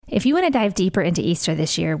If you want to dive deeper into Easter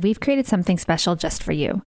this year, we've created something special just for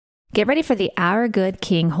you. Get ready for the Our Good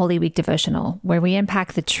King Holy Week devotional, where we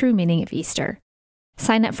unpack the true meaning of Easter.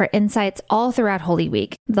 Sign up for insights all throughout Holy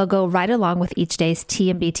Week. They'll go right along with each day's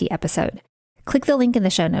TMBT episode. Click the link in the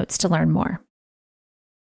show notes to learn more.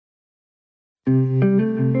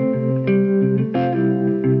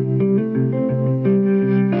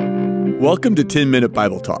 Welcome to 10-Minute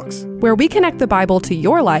Bible Talks, where we connect the Bible to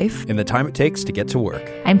your life in the time it takes to get to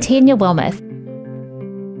work. I'm Tanya Wilmoth.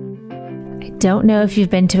 I don't know if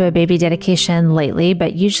you've been to a baby dedication lately,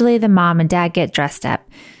 but usually the mom and dad get dressed up.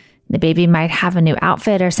 The baby might have a new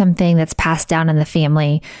outfit or something that's passed down in the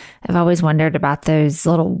family. I've always wondered about those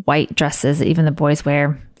little white dresses that even the boys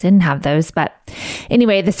wear. Didn't have those, but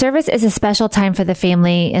anyway, the service is a special time for the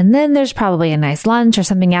family, and then there's probably a nice lunch or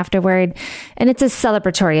something afterward, and it's a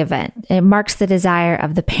celebratory event. It marks the desire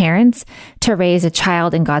of the parents to raise a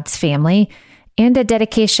child in God's family, and a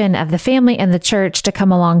dedication of the family and the church to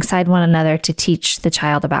come alongside one another to teach the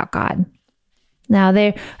child about God. Now,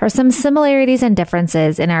 there are some similarities and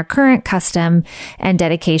differences in our current custom and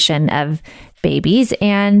dedication of babies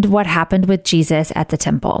and what happened with Jesus at the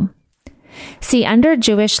temple. See, under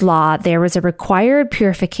Jewish law, there was a required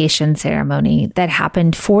purification ceremony that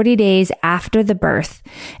happened 40 days after the birth,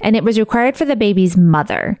 and it was required for the baby's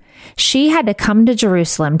mother. She had to come to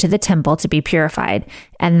Jerusalem to the temple to be purified,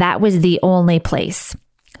 and that was the only place.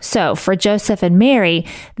 So for Joseph and Mary,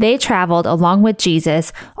 they traveled along with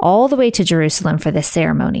Jesus all the way to Jerusalem for this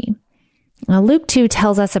ceremony. Now, Luke 2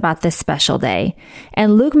 tells us about this special day,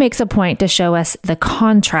 and Luke makes a point to show us the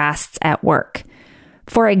contrasts at work.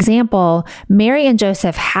 For example, Mary and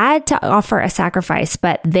Joseph had to offer a sacrifice,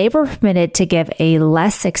 but they were permitted to give a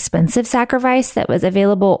less expensive sacrifice that was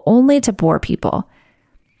available only to poor people.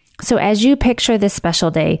 So as you picture this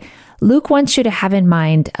special day, Luke wants you to have in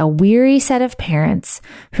mind a weary set of parents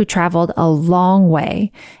who traveled a long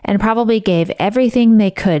way and probably gave everything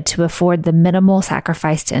they could to afford the minimal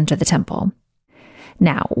sacrifice to enter the temple.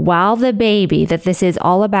 Now, while the baby that this is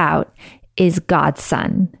all about is God's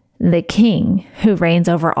son, the king who reigns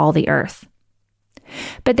over all the earth.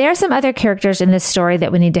 But there are some other characters in this story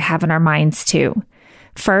that we need to have in our minds too.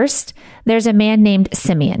 First, there's a man named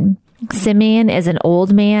Simeon. Simeon is an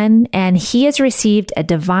old man, and he has received a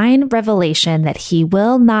divine revelation that he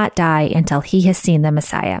will not die until he has seen the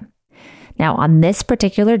Messiah. Now, on this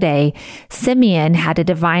particular day, Simeon had a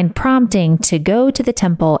divine prompting to go to the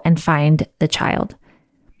temple and find the child.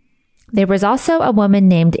 There was also a woman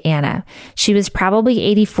named Anna. She was probably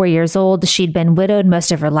 84 years old. She'd been widowed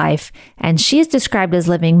most of her life, and she is described as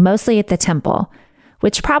living mostly at the temple,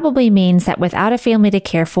 which probably means that without a family to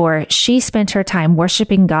care for, she spent her time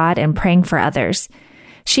worshiping God and praying for others.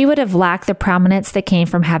 She would have lacked the prominence that came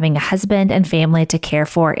from having a husband and family to care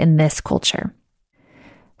for in this culture.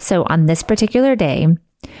 So on this particular day,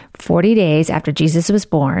 40 days after Jesus was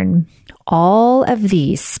born, all of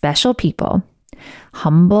these special people,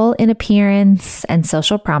 humble in appearance and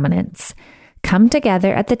social prominence, come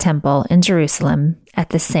together at the temple in Jerusalem at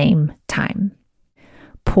the same time.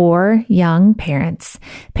 Poor young parents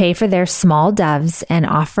pay for their small doves and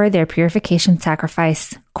offer their purification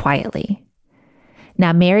sacrifice quietly.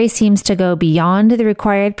 Now, Mary seems to go beyond the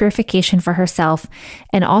required purification for herself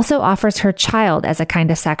and also offers her child as a kind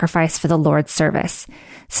of sacrifice for the Lord's service,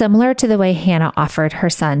 similar to the way Hannah offered her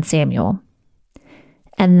son Samuel.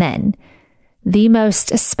 And then, the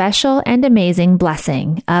most special and amazing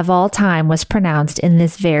blessing of all time was pronounced in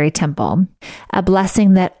this very temple, a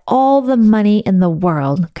blessing that all the money in the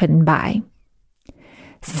world couldn't buy.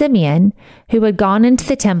 Simeon, who had gone into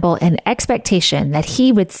the temple in expectation that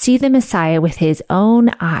he would see the Messiah with his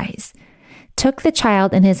own eyes, took the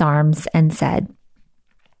child in his arms and said,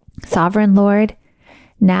 "Sovereign Lord,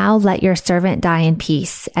 now let your servant die in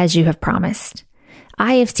peace, as you have promised.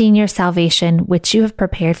 I have seen your salvation, which you have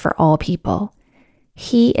prepared for all people.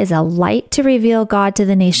 He is a light to reveal God to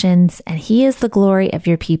the nations, and he is the glory of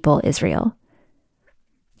your people, Israel."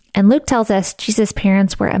 And Luke tells us Jesus'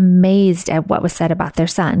 parents were amazed at what was said about their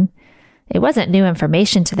son. It wasn't new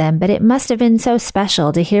information to them, but it must have been so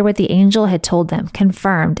special to hear what the angel had told them,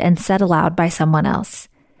 confirmed and said aloud by someone else.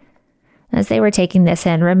 As they were taking this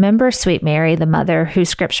in, remember sweet Mary, the mother, who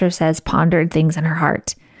scripture says pondered things in her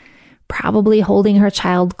heart, probably holding her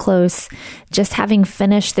child close, just having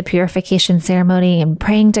finished the purification ceremony and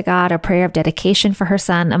praying to God a prayer of dedication for her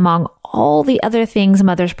son among all the other things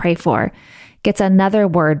mothers pray for, gets another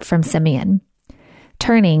word from Simeon.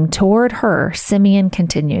 Turning toward her, Simeon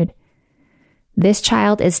continued, "This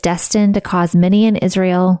child is destined to cause many in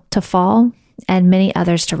Israel to fall and many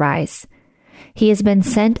others to rise. He has been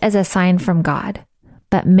sent as a sign from God,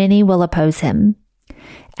 but many will oppose him.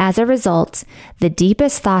 As a result, the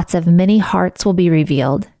deepest thoughts of many hearts will be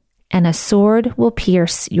revealed, and a sword will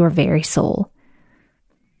pierce your very soul.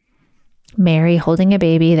 Mary holding a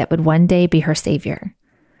baby that would one day be her savior.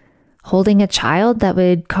 Holding a child that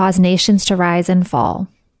would cause nations to rise and fall.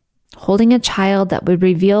 Holding a child that would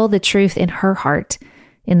reveal the truth in her heart,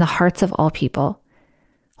 in the hearts of all people.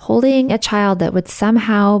 Holding a child that would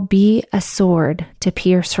somehow be a sword to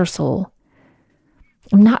pierce her soul.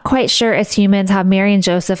 I'm not quite sure as humans how Mary and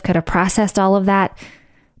Joseph could have processed all of that,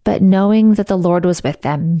 but knowing that the Lord was with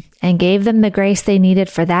them and gave them the grace they needed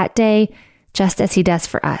for that day, just as he does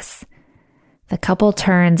for us. The couple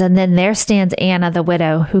turns, and then there stands Anna, the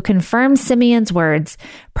widow, who confirms Simeon's words,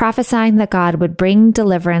 prophesying that God would bring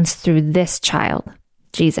deliverance through this child,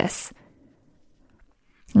 Jesus.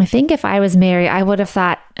 I think if I was Mary, I would have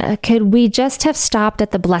thought, could we just have stopped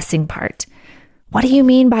at the blessing part? What do you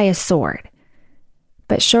mean by a sword?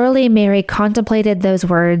 But surely Mary contemplated those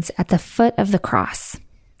words at the foot of the cross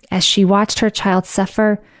as she watched her child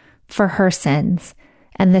suffer for her sins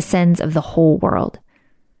and the sins of the whole world.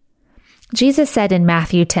 Jesus said in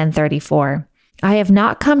Matthew 10:34, "I have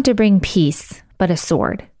not come to bring peace, but a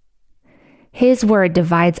sword." His word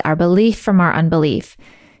divides our belief from our unbelief.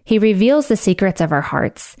 He reveals the secrets of our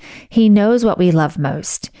hearts. He knows what we love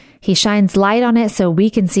most. He shines light on it so we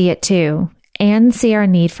can see it too and see our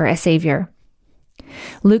need for a savior.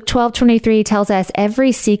 Luke 12:23 tells us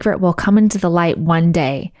every secret will come into the light one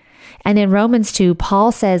day. And in Romans 2,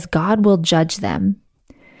 Paul says God will judge them.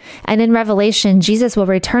 And in Revelation, Jesus will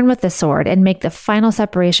return with the sword and make the final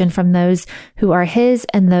separation from those who are his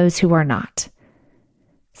and those who are not.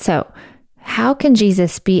 So, how can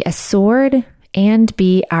Jesus be a sword and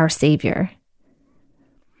be our savior?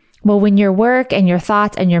 Well, when your work and your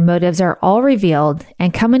thoughts and your motives are all revealed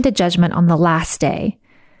and come into judgment on the last day,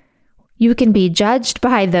 you can be judged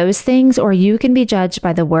by those things, or you can be judged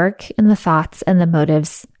by the work and the thoughts and the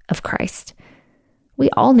motives of Christ. We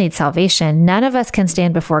all need salvation. None of us can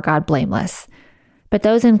stand before God blameless, but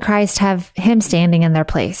those in Christ have him standing in their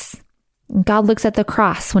place. God looks at the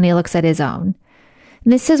cross when he looks at his own.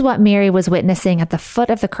 And this is what Mary was witnessing at the foot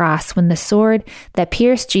of the cross when the sword that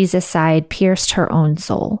pierced Jesus' side pierced her own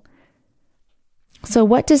soul. So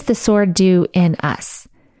what does the sword do in us?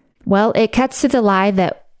 Well, it cuts through the lie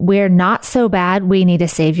that we're not so bad we need a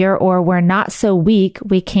savior, or we're not so weak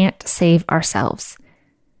we can't save ourselves.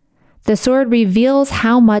 The sword reveals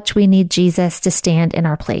how much we need Jesus to stand in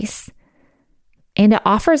our place. And it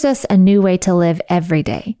offers us a new way to live every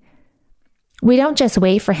day. We don't just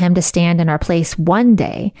wait for him to stand in our place one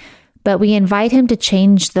day, but we invite him to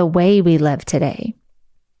change the way we live today.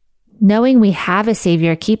 Knowing we have a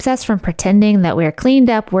savior keeps us from pretending that we're cleaned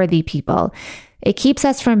up, worthy people. It keeps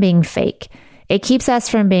us from being fake. It keeps us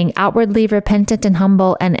from being outwardly repentant and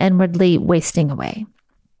humble and inwardly wasting away.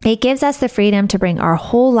 It gives us the freedom to bring our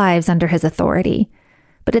whole lives under his authority.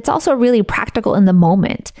 But it's also really practical in the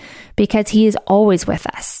moment because he is always with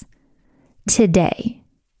us. Today,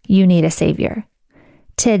 you need a savior.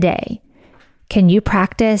 Today, can you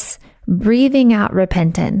practice breathing out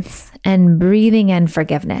repentance and breathing in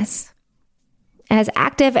forgiveness? As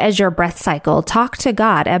active as your breath cycle, talk to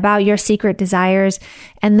God about your secret desires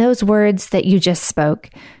and those words that you just spoke,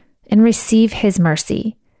 and receive his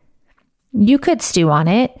mercy. You could stew on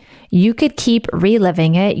it. You could keep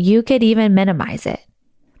reliving it. You could even minimize it.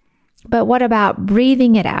 But what about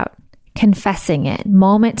breathing it out, confessing it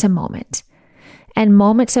moment to moment, and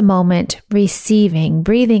moment to moment receiving,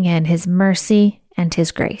 breathing in his mercy and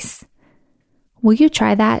his grace? Will you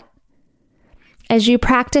try that? As you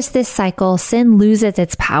practice this cycle, sin loses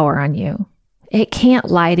its power on you. It can't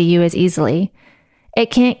lie to you as easily.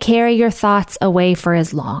 It can't carry your thoughts away for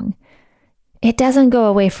as long. It doesn't go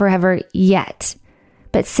away forever yet,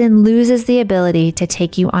 but sin loses the ability to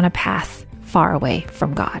take you on a path far away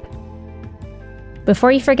from God.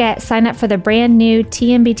 Before you forget, sign up for the brand new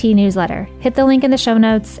TMBT newsletter. Hit the link in the show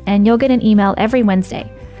notes and you'll get an email every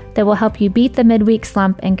Wednesday that will help you beat the midweek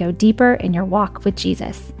slump and go deeper in your walk with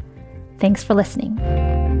Jesus. Thanks for listening.